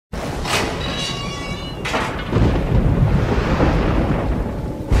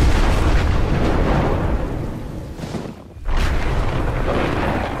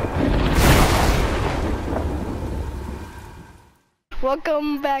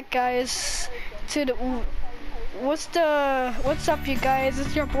Welcome back, guys, to the what's up, you guys?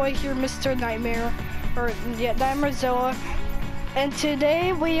 It's your boy here, Mr. Nightmare, or yeah, Nightmarezilla, and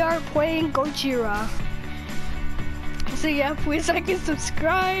today we are playing Godzilla. So yeah, please like and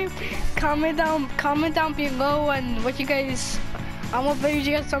subscribe, comment down below, and what videos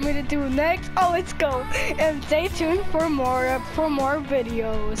you guys want me to do next. Oh, let's go! And stay tuned for more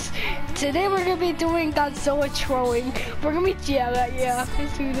videos. Today we're gonna be doing Godzilla trolling. We're gonna be yeah.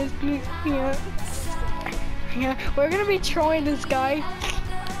 Let's do this. Yeah. We're gonna be trolling this guy.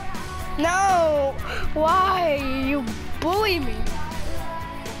 No, why you bully me?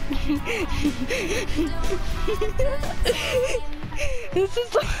 This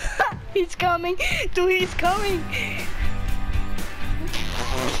is he's coming, dude. He's coming.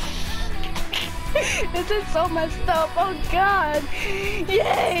 This is so messed up. Oh god.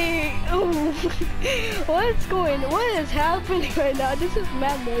 Yay. Ooh. What is happening right now? This is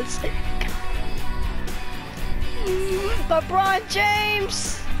madness. LeBron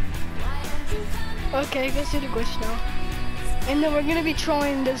James. Okay, let's do the glitch now. And then we're gonna be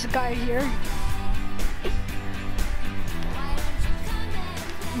trolling this guy here.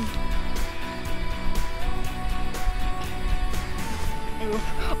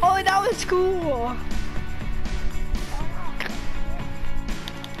 Oh, that was cool.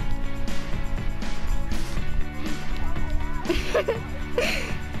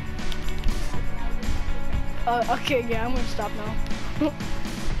 Okay, yeah, I'm gonna stop now.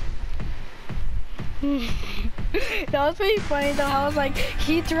 That was pretty funny though. I was like,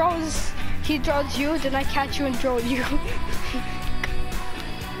 he throws you, then I catch you and throw you.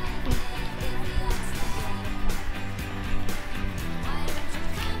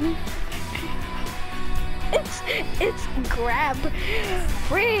 It's grab,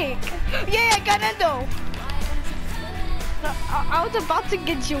 freak. Yeah, I got it though. I was about to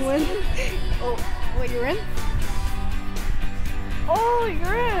get you in. Oh, wait, you're in? Oh,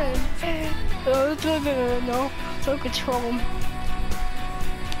 you're in. No, so control him.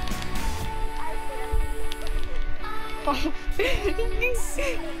 Oh.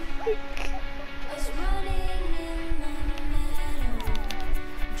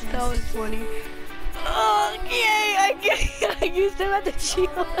 That was funny. Oh, yay! I used him at the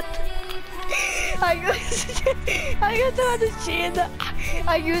shield. I used him at the shield.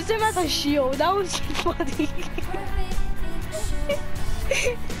 I used him as a shield. That was funny.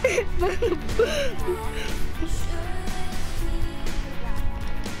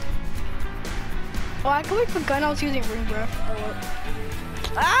 Oh, I can wait for gun. I was using ring breath.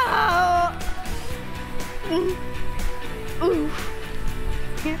 Ah! Ooh.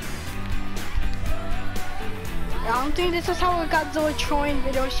 Yeah. I don't think this is how a Godzilla trolling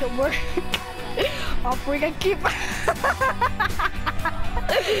video should work. Oh, we're gonna keep.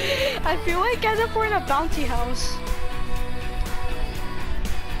 I feel like as if we're in a bounty house.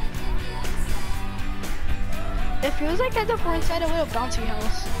 It feels like as if we're inside a little bounty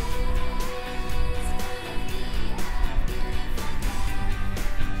house.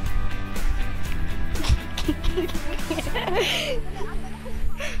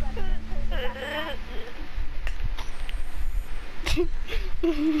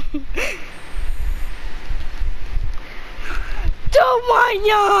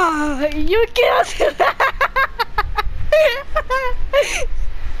 Tomaya, you can't.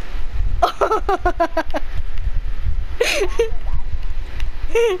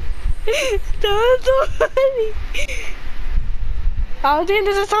 That's so funny. I don't think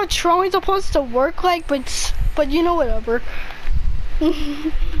this is how trolling's supposed to work, like, but you know, whatever.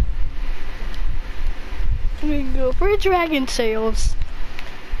 We go for dragon sales.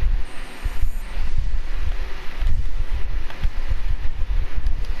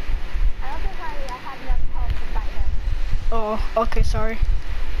 Oh, okay, sorry.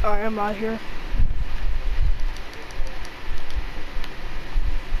 Alright, I'm out here.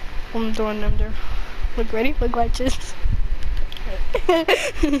 I'm throwing them there. Look, ready? Look like this. I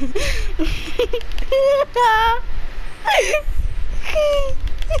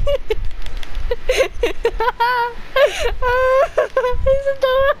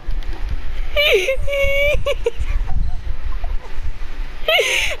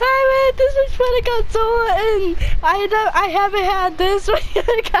this was for the Godzilla, and I haven't had this when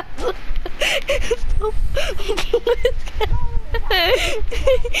Godzilla.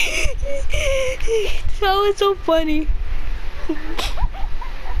 That was so funny.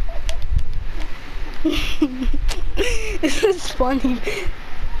 This is funny.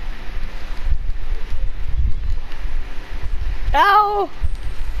 Ow!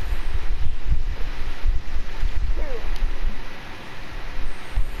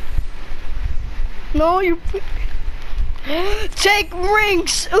 No, you. Take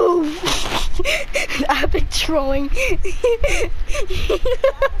rings. Ooh. I've been trolling.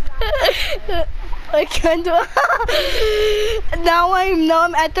 I can't do. Now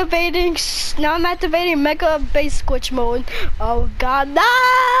I'm activating mega base glitch mode. Oh god,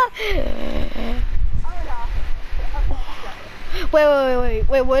 nah!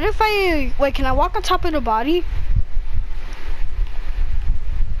 Wait, what if can I walk on top of the body?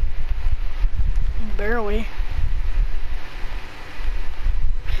 Barely.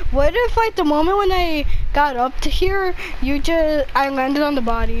 What if like the moment when I got up to here, I landed on the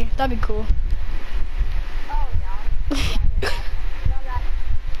body? That'd be cool.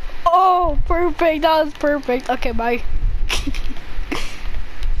 Oh, perfect, that was perfect. Okay, bye.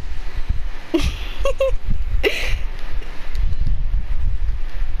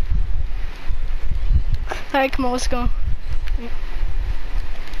 Alright, come on, let's go.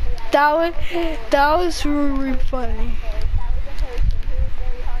 That was really funny.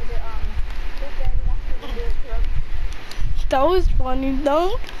 That was funny,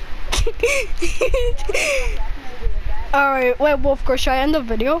 though. Alright, wait, Wolf Girl, should I end the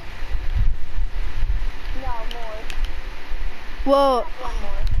video? No, more. Well,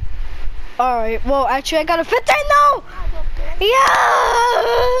 alright, well, actually, I got a 15 now!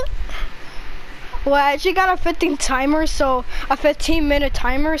 Yeah! Well, I actually got a 15 timer, so a 15-minute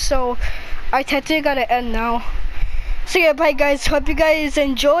timer, so I technically gotta end now. So yeah, bye guys. Hope you guys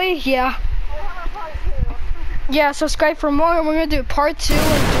enjoy. Yeah. Yeah, subscribe for more, and we're gonna do part 2.